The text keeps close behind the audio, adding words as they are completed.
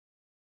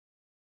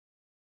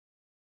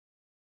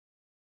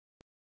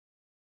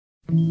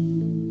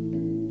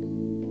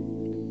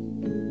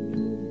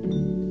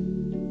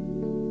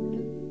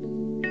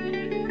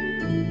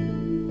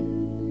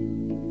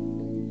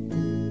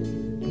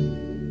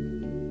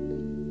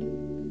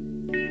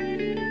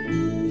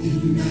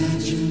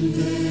Imagine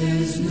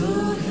there's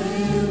no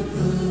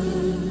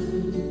heaven.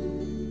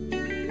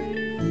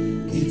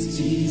 It's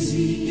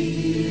easy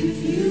if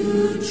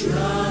you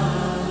try.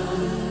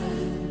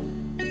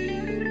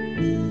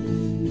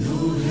 No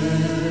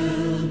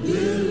hell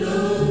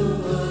below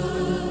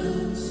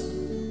us.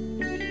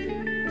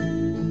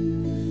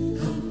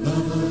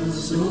 Above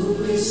us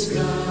only sky.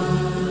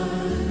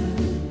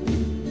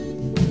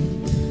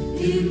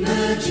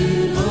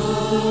 Imagine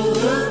all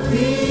the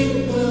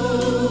people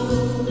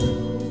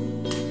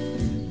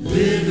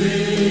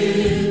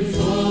living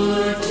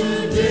for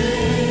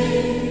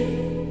today.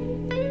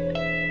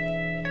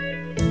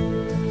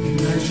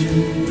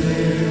 Imagine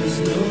there's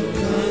no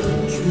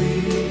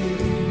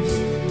countries.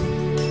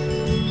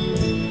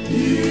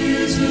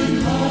 Isn't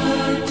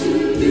hard to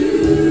do.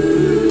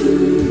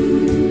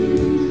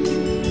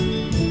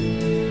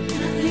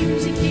 Nothing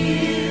to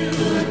give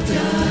or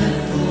die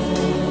for,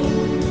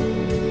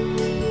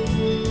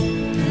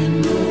 and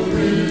no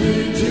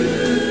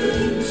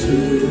religion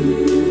too.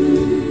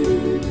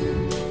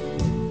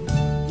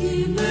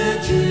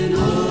 Imagine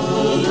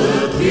all the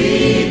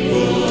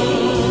people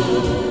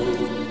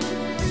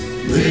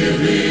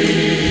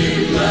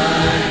living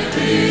life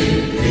in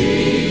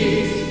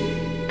peace.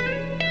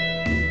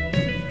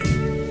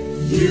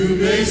 You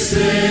may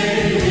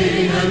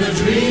say I'm a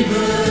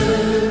dreamer,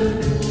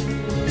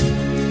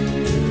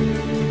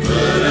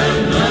 but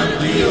I'm not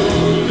the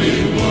only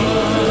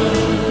one.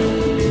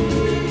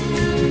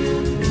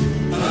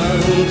 I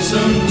hope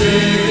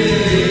someday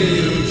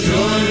you'll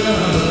join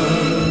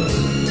us,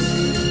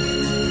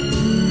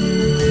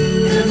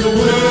 and the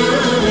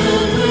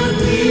world will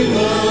be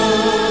one.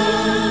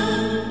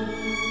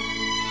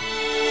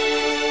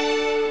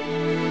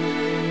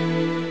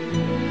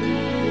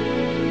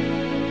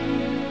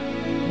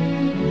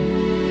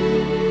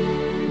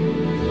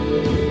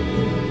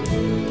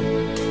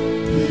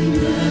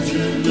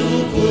 Imagine no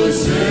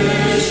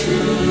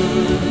possessions.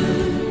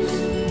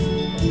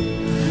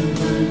 I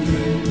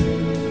wonder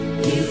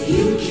if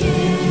you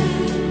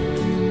can.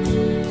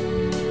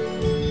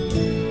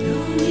 No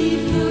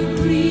need for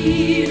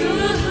greed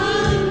or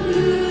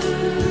hunger.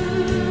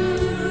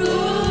 A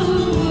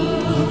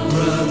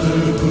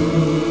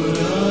brotherhood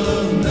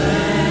of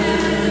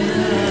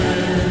man.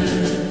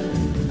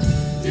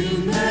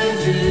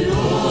 Imagine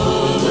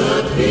all the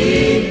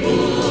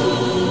people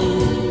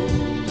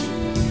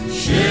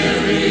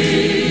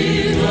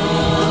sharing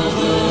all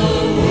the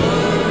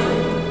world.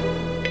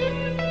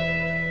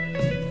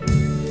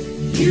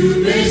 You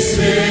may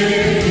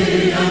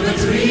say I'm a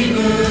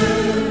dreamer,